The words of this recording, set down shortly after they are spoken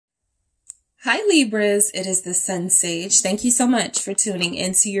Hi Libras, it is the SunSage. Thank you so much for tuning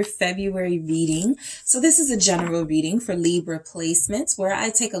into your February reading. So this is a general reading for Libra placements where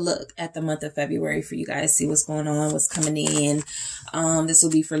I take a look at the month of February for you guys, see what's going on, what's coming in. This will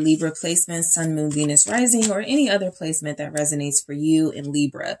be for Libra placements, Sun, Moon, Venus, Rising, or any other placement that resonates for you in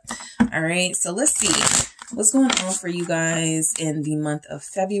Libra. All right, so let's see what's going on for you guys in the month of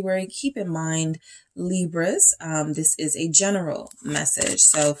February. Keep in mind, Libras, this is a general message.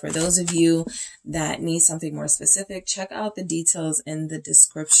 So for those of you that need something more specific, check out the details in the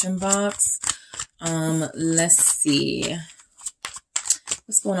description box. Let's see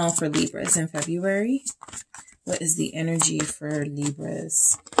what's going on for Libras in February. What is the energy for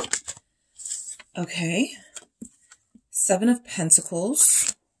Libras? Okay. 7 of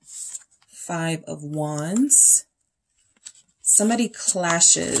Pentacles, 5 of Wands. Somebody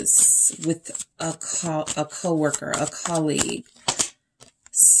clashes with a coworker, a colleague.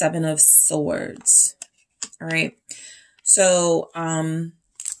 7 of Swords. All right. So, 10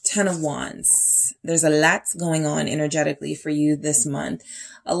 of Wands. There's a lot going on energetically for you this month.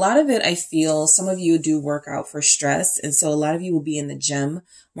 A lot of it, I feel, some of you do work out for stress. And so a lot of you will be in the gym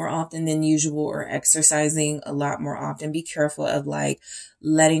more often than usual or exercising a lot more often. Be careful of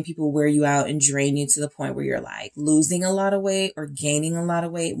letting people wear you out and drain you to the point where you're losing a lot of weight or gaining a lot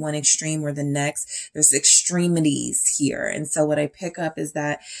of weight, one extreme or the next. There's extremities here. And so what I pick up is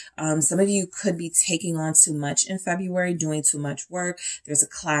that some of you could be taking on too much in February, doing too much work. There's a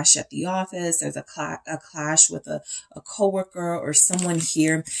clash at the office. There's a clash with a coworker or someone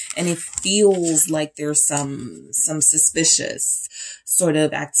here. And it feels like there's some suspicious sort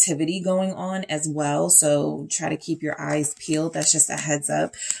of activity going on as well. So try to keep your eyes peeled. That's just a heads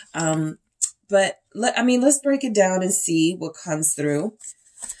up. But let's break it down and see what comes through.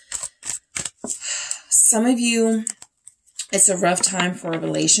 Some of you, it's a rough time for a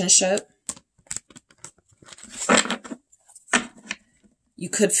relationship. You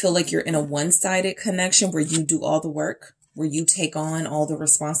could feel like you're in a one-sided connection where you do all the work, where you take on all the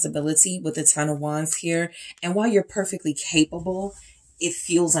responsibility with the 10 of Wands here. And while you're perfectly capable, it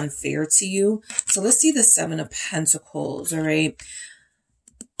feels unfair to you. So let's see the 7 of Pentacles, all right?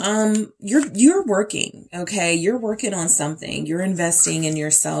 You're working, okay? You're working on something. You're investing in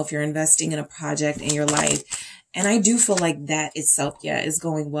yourself. You're investing in a project in your life. And I do feel like that itself, is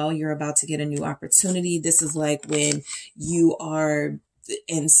going well. You're about to get a new opportunity. This is like when you are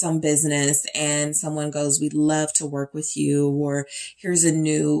in some business and someone goes, we'd love to work with you, or here's a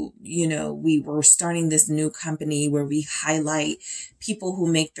new, we're starting this new company where we highlight people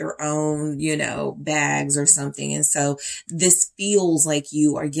who make their own, bags or something. And so this feels like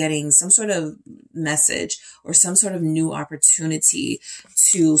you are getting some sort of message or some sort of new opportunity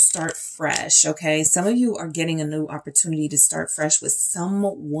to start fresh. Okay. Some of you are getting a new opportunity to start fresh with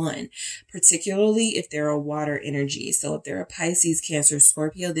someone, particularly if they're a water energy. So if they're a Pisces, Cancer,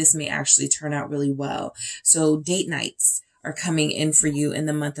 Scorpio, this may actually turn out really well. So date nights are coming in for you in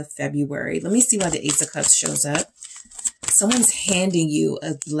the month of February. Let me see why the Ace of Cups shows up. Someone's handing you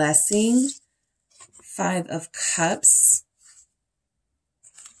a blessing. 5 of Cups.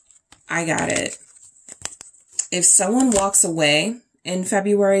 I got it. If someone walks away in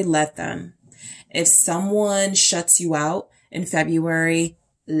February, let them. If someone shuts you out in February,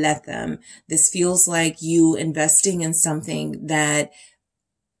 let them. This feels like you investing in something that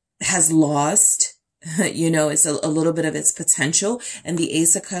has lost, it's a little bit of its potential. And the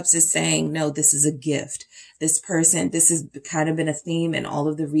Ace of Cups is saying, no, this is a gift. This person, this has kind of been a theme in all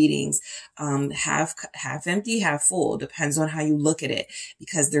of the readings, half empty, half full, depends on how you look at it,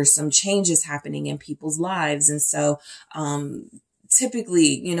 because there's some changes happening in people's lives. And so,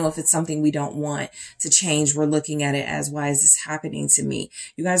 typically, if it's something we don't want to change, we're looking at it as, why is this happening to me?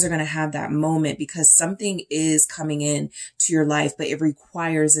 You guys are going to have that moment because something is coming in to your life, but it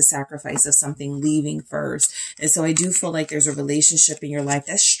requires a sacrifice of something leaving first. And so I do feel like there's a relationship in your life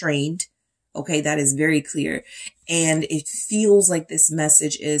that's strained. Okay, that is very clear. And it feels like this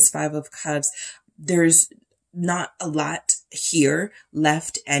message is 5 of Cups. There's not a lot here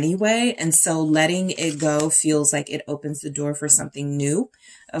left anyway. And so letting it go feels like it opens the door for something new.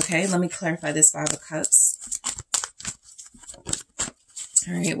 Okay, let me clarify this 5 of Cups.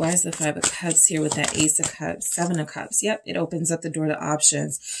 All right, why is the 5 of Cups here with that Ace of Cups? 7 of Cups. Yep, it opens up the door to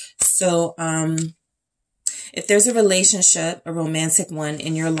options. So if there's a relationship, a romantic one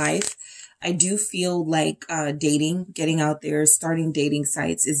in your life, I do feel like dating, getting out there, starting dating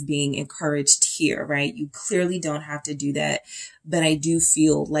sites is being encouraged here, right? You clearly don't have to do that. But I do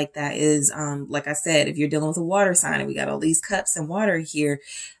feel like that is, like I said, if you're dealing with a water sign and we got all these cups and water here,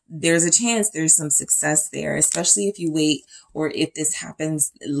 there's a chance there's some success there, especially if you wait, or if this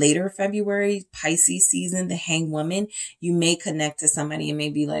happens later February, Pisces season, the hanged woman, you may connect to somebody and may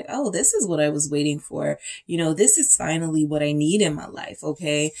be like, oh, this is what I was waiting for. You know, this is finally what I need in my life.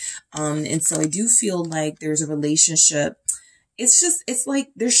 Okay. And so I do feel like there's a relationship. It's like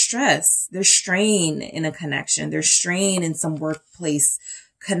there's stress, there's strain in a connection, there's strain in some workplace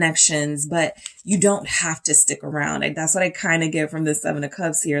connections, but you don't have to stick around. That's what I kind of get from the Seven of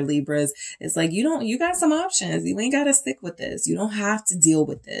Cups here, Libras. It's like, you got some options. You ain't got to stick with this. You don't have to deal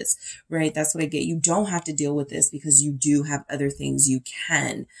with this, right? That's what I get. You don't have to deal with this because you do have other things you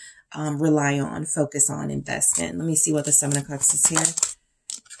can rely on, focus on, invest in. Let me see what the Seven of Cups is here.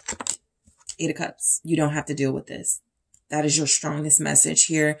 Eight of Cups. You don't have to deal with this. That is your strongest message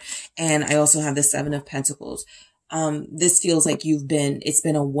here. And I also have the Seven of Pentacles. This feels like it's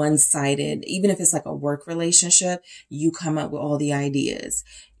been a one-sided, even if it's like a work relationship, you come up with all the ideas.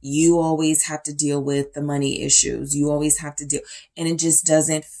 You always have to deal with the money issues. You always have to deal, and it just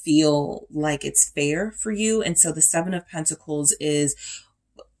doesn't feel like it's fair for you. And so the Seven of Pentacles is,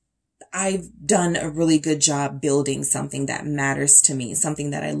 I've done a really good job building something that matters to me, something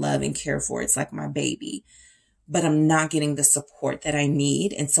that I love and care for. It's like my baby, but I'm not getting the support that I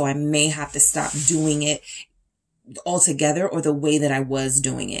need. And so I may have to stop doing it altogether, or the way that I was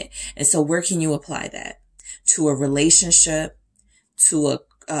doing it. And so where can you apply that? To a relationship, to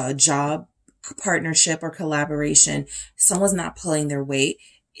a job partnership or collaboration. Someone's not pulling their weight.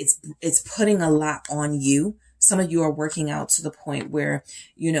 It's putting a lot on you. Some of you are working out to the point where,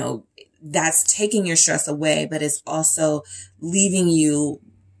 you know, that's taking your stress away, but it's also leaving you,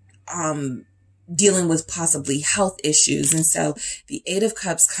 dealing with possibly health issues. And so the Eight of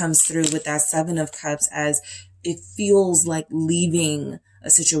Cups comes through with that Seven of Cups, as it feels like leaving a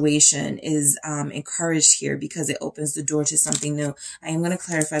situation is encouraged here because it opens the door to something new. I am going to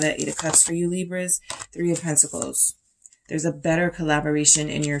clarify that Eight of Cups for you, Libras. Three of Pentacles. There's a better collaboration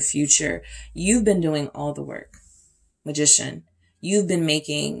in your future. You've been doing all the work. Magician. You've been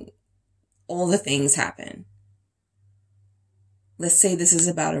making all the things happen. Let's say this is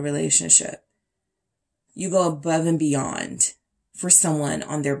about a relationship. You go above and beyond for someone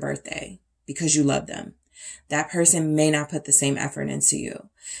on their birthday because you love them. That person may not put the same effort into you.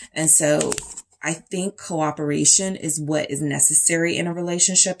 And so I think cooperation is what is necessary in a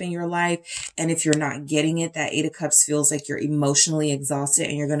relationship in your life. And if you're not getting it, that Eight of Cups feels like you're emotionally exhausted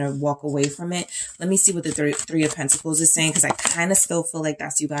and you're going to walk away from it. Let me see what the Three of Pentacles is saying, because I kind of still feel like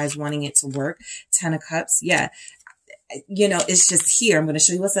that's you guys wanting it to work. Ten of Cups. Yeah. You know, it's just here. I'm going to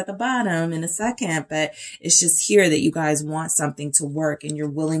show you what's at the bottom in a second, but it's just here that you guys want something to work and you're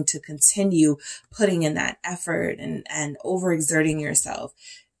willing to continue putting in that effort and overexerting yourself,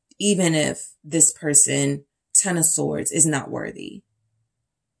 even if this person, Ten of Swords, is not worthy.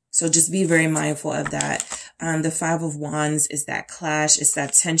 So just be very mindful of that. The Five of Wands is that clash. It's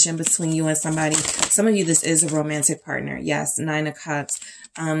that tension between you and somebody. Some of you, this is a romantic partner. Yes. Nine of Cups.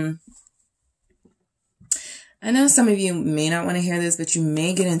 I know some of you may not want to hear this, but you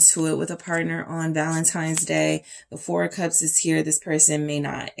may get into it with a partner on Valentine's Day. The Four of Cups is here. This person may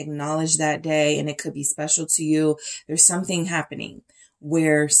not acknowledge that day, and it could be special to you. There's something happening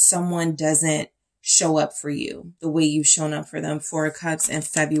where someone doesn't show up for you the way you've shown up for them. Four of Cups in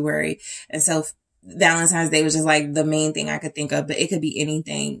February. And so Valentine's Day was just like the main thing I could think of, but it could be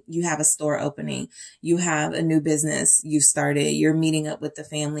anything. You have a store opening. You have a new business you started. You're meeting up with the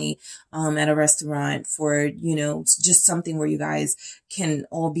family at a restaurant for, you know, just something where you guys can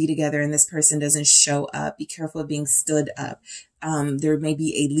all be together and this person doesn't show up. Be careful of being stood up. There may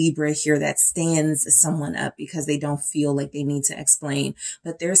be a Libra here that stands someone up because they don't feel like they need to explain,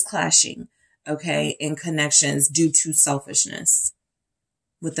 but there's clashing, okay, in connections due to selfishness.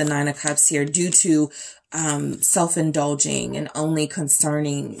 With the Nine of Cups here, due to self-indulging and only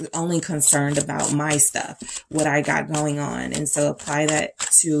concerned about my stuff, what I got going on. And so apply that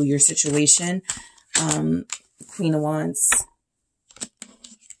to your situation. Queen of Wands.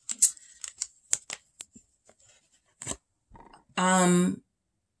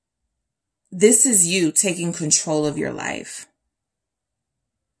 This is you taking control of your life.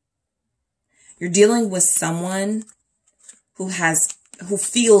 You're dealing with someone who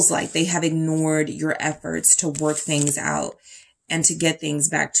feels like they have ignored your efforts to work things out and to get things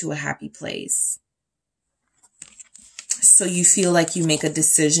back to a happy place. So you feel like you make a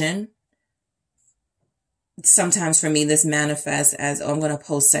decision. Sometimes for me, this manifests as, oh, I'm going to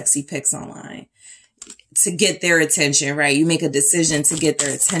post sexy pics online to get their attention, right? You make a decision to get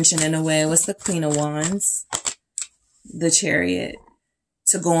their attention in a way. What's the Queen of Wands? The Chariot.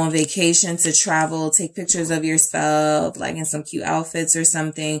 to go on vacation, to travel, take pictures of yourself, like in some cute outfits or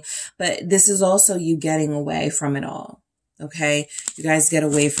something. But this is also you getting away from it all. Okay. You guys get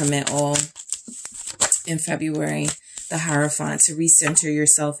away from it all in February. The Hierophant, to recenter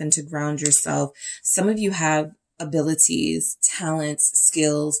yourself and to ground yourself. Some of you have abilities, talents,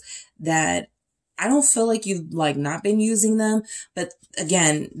 skills that I don't feel like you've like not been using them. But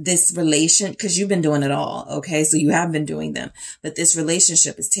again, this relation, because you've been doing it all. Okay. So you have been doing them, but this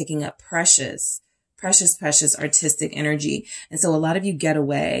relationship is taking up precious artistic energy. And so a lot of you get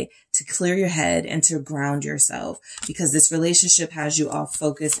away to clear your head and to ground yourself because this relationship has you off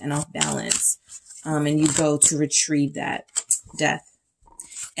focus and off balance. And you go to retrieve that death.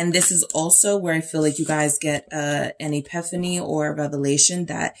 And this is also where I feel like you guys get an epiphany or a revelation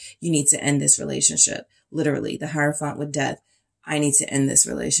that you need to end this relationship. Literally, the Hierophant with death. I need to end this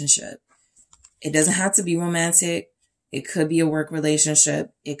relationship. It doesn't have to be romantic. It could be a work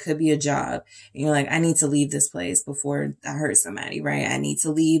relationship. It could be a job. And you're like, I need to leave this place before I hurt somebody, right? I need to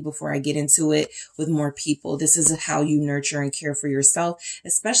leave before I get into it with more people. This is how you nurture and care for yourself,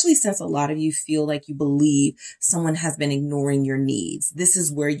 especially since a lot of you feel like you believe someone has been ignoring your needs. This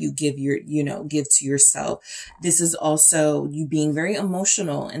is where you give give to yourself. This is also you being very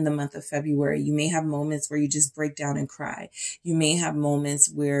emotional in the month of February. You may have moments where you just break down and cry. You may have moments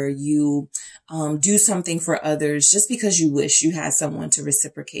where you do something for others just because you wish you had someone to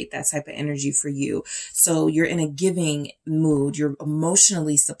reciprocate that type of energy for you. So you're in a giving mood. You're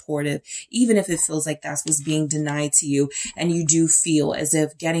emotionally supportive, even if it feels like that's what's being denied to you. And you do feel as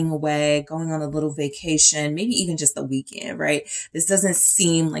if getting away, going on a little vacation, maybe even just a weekend, right? This doesn't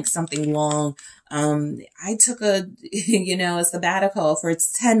seem like something long. I took a sabbatical for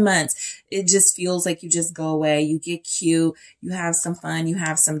 10 months. It just feels like you just go away. You get cute. You have some fun. You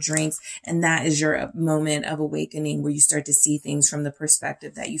have some drinks. And that is your moment of awakening where you start to see things from the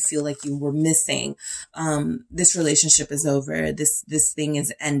perspective that you feel like you were missing. This relationship is over. This thing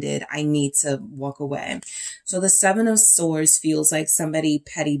is ended. I need to walk away. So the Seven of Swords feels like somebody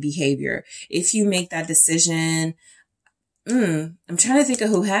petty behavior. If you make that decision, I'm trying to think of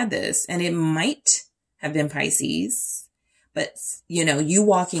who had this, and it might have been Pisces, but you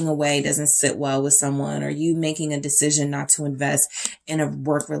walking away doesn't sit well with someone, or you making a decision not to invest in a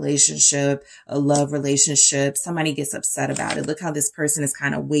work relationship, a love relationship. Somebody gets upset about it. Look how this person is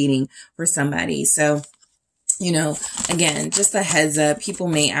kind of waiting for somebody. So, again, just a heads up, people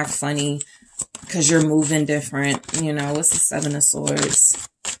may act funny because you're moving different. What's the Seven of Swords?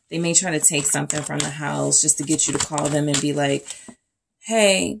 They may try to take something from the house just to get you to call them and be like,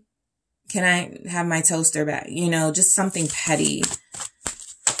 hey, can I have my toaster back? Just something petty.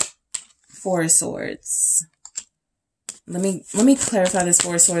 Four of Swords. Let me clarify this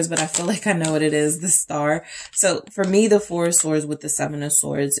Four of Swords, but I feel like I know what it is. The Star. So for me, the Four of Swords with the Seven of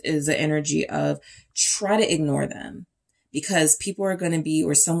Swords is the energy of try to ignore them. Because people are going to be,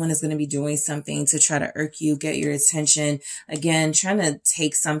 or someone is going to be doing something to try to irk you, get your attention. Again, trying to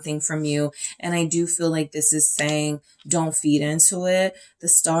take something from you. And I do feel like this is saying, don't feed into it. The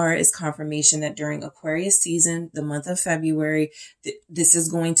Star is confirmation that during Aquarius season, the month of February, this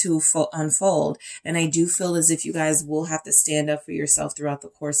is going to unfold. And I do feel as if you guys will have to stand up for yourself throughout the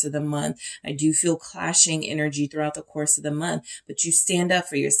course of the month. I do feel clashing energy throughout the course of the month, but you stand up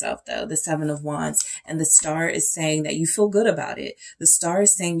for yourself though. The Seven of Wands, and the Star is saying that you feel good about it. The Star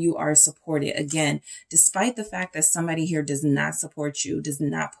is saying you are supported. Again, despite the fact that somebody here does not support you, does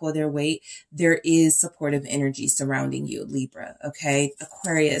not pull their weight, there is supportive energy surrounding you, Libra. Okay.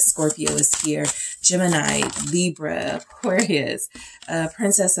 Aquarius, Scorpio is here. Gemini, Libra, Aquarius,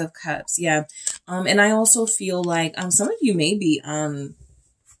 Princess of Cups. Yeah. And I also feel like, some of you may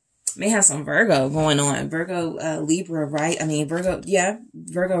have some Virgo going on. Virgo, Libra, right?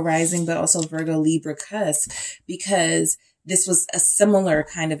 Virgo rising, but also Virgo, Libra cusp, because this was a similar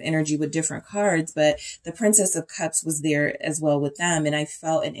kind of energy with different cards, but the Princess of Cups was there as well with them. And I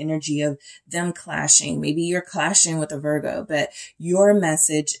felt an energy of them clashing. Maybe you're clashing with a Virgo, but your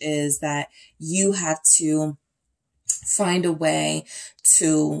message is that you have to find a way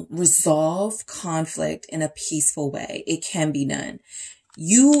to resolve conflict in a peaceful way. It can be done.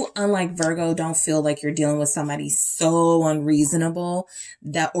 You, unlike Virgo, don't feel like you're dealing with somebody so unreasonable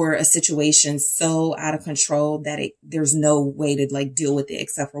or a situation so out of control that there's no way to deal with it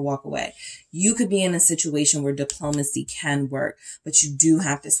except for walk away. You could be in a situation where diplomacy can work, but you do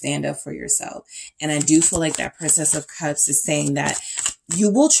have to stand up for yourself. And I do feel like that Princess of Cups is saying that you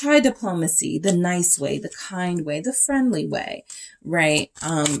will try diplomacy, the nice way, the kind way, the friendly way, right?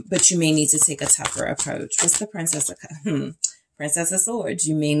 But you may need to take a tougher approach. What's the Princess of Cups? Princess of Swords.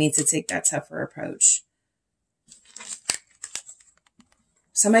 You may need to take that tougher approach.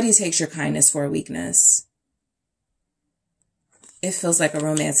 Somebody takes your kindness for a weakness. It feels like a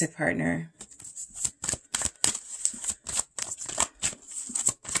romantic partner.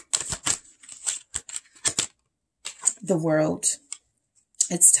 The World.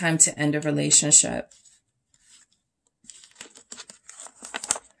 It's time to end a relationship.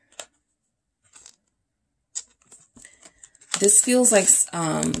 This feels like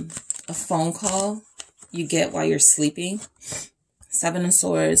a phone call you get while you're sleeping. 7 of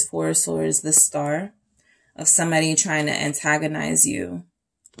Swords, 4 of Swords, the Star of somebody trying to antagonize you.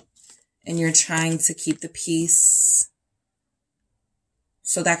 And you're trying to keep the peace.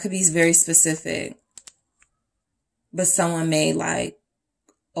 So that could be very specific. But someone may like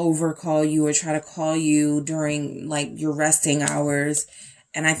overcall you or try to call you during like your resting hours.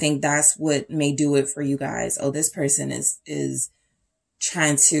 And I think that's what may do it for you guys. Oh, this person is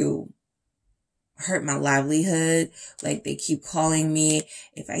trying to hurt my livelihood. Like they keep calling me.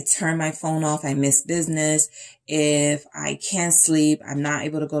 If I turn my phone off, I miss business. If I can't sleep, I'm not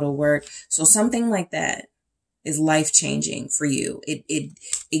able to go to work. So something like that is life-changing for you.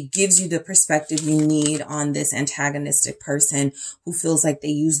 It gives you the perspective you need on this antagonistic person who feels like they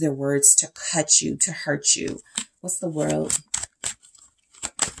use their words to cut you, to hurt you. What's the World?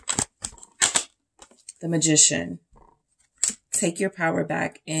 The Magician. Take your power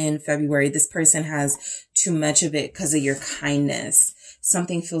back in February. This person has too much of it because of your kindness.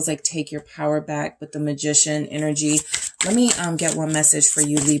 Something feels like take your power back with the Magician energy. Let me get one message for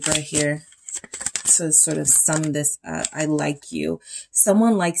you, Libra, here to sort of sum this up. I like you.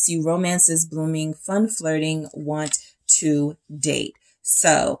 Someone likes you. Romance is blooming. Fun flirting. Want to date.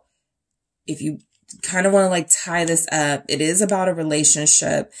 So if you kind of want to like tie this up, it is about a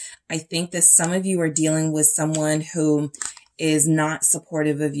relationship. I think that some of you are dealing with someone who is not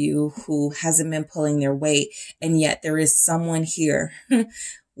supportive of you, who hasn't been pulling their weight. And yet there is someone here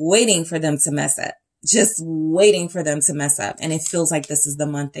waiting for them to mess up. Just waiting for them to mess up. And it feels like this is the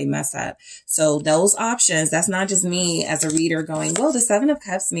month they mess up. So those options, that's not just me as a reader going, well, the 7 of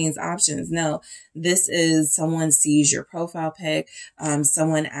Cups means options. No, this is someone sees your profile pic.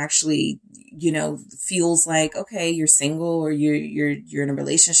 Someone actually, you know, feels like, okay, you're single or you're in a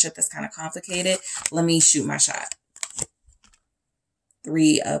relationship that's kind of complicated. Let me shoot my shot.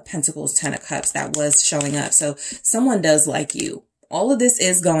 3 of Pentacles, 10 of Cups, that was showing up. So someone does like you. All of this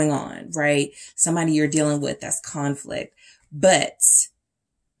is going on, right? Somebody you're dealing with, that's conflict. But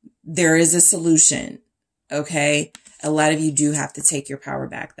there is a solution, okay? A lot of you do have to take your power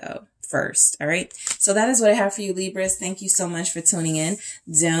back, though, first, all right? So that is what I have for you, Libras. Thank you so much for tuning in.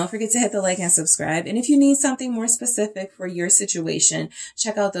 Don't forget to hit the like and subscribe. And if you need something more specific for your situation,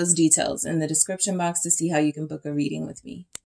 check out those details in the description box to see how you can book a reading with me.